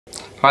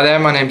Hi there,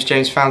 my name's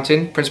James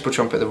Fountain, Principal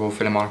Trumpet at the Royal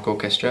Philharmonic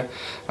Orchestra.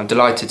 I'm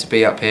delighted to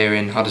be up here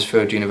in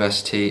Huddersfield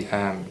University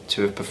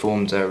to have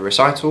performed a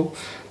recital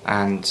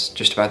and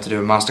just about to do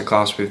a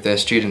masterclass with their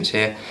students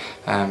here.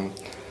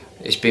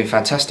 It's been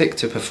fantastic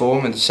to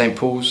perform in the St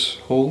Paul's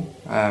Hall.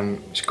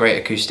 It's great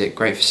acoustic,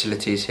 great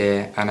facilities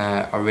here, and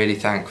I really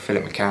thank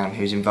Philip McCann,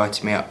 who's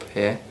invited me up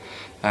here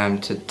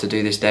to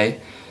do this day.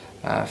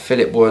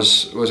 Philip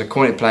was a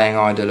cornet playing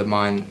idol of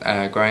mine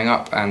growing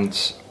up,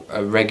 and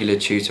a regular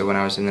tutor when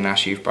I was in the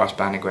National Youth Brass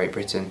Band in Great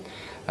Britain.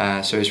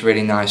 So it's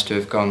really nice to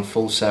have gone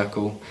full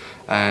circle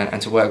and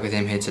to work with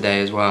him here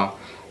today as well.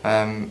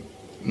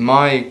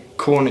 My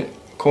cornet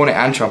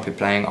and trumpet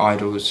playing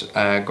idols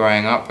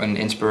growing up and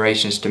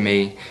inspirations to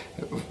me,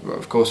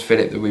 of course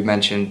Philip that we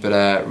mentioned,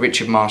 but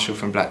Richard Marshall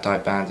from Black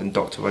Dyke Band and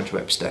Dr. Roger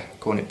Webster,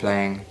 cornet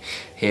playing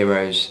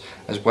heroes,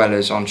 as well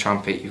as on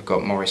trumpet you've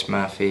got Maurice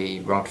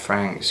Murphy, Rod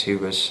Franks, who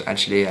was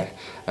actually a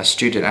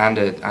student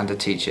and a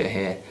teacher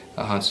here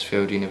at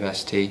Huddersfield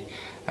University,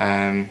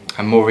 and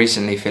more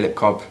recently Philip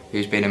Cobb,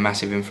 who's been a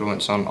massive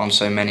influence on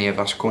so many of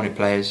us cornet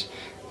players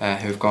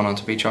who've gone on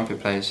to be trumpet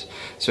players.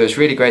 So it's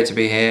really great to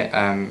be here.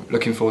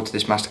 Looking forward to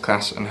this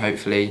masterclass, and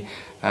hopefully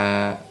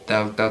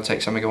they'll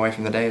take something away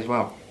from the day as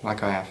well,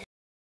 like I have.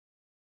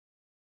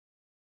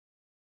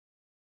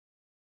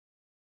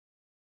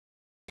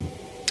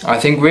 I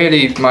think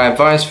really my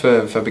advice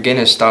for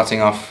beginners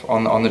starting off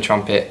on the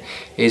trumpet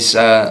is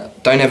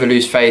don't ever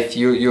lose faith.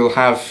 You'll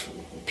have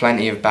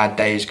plenty of bad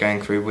days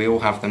going through. We all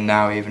have them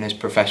now, even as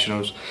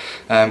professionals.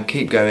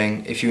 Keep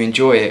going. If you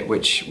enjoy it,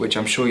 which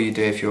I'm sure you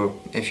do if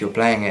you're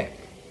playing it,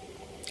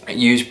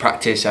 use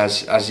practice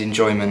as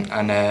enjoyment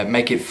and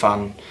make it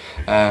fun.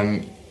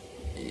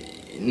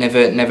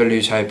 Never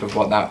lose hope of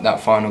what that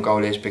final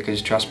goal is,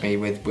 because trust me,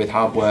 with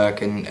hard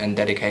work and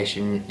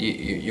dedication,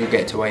 you'll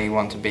get to where you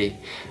want to be.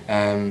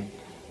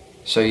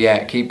 So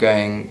yeah, keep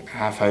going,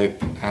 have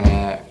hope,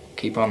 and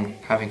keep on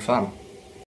having fun.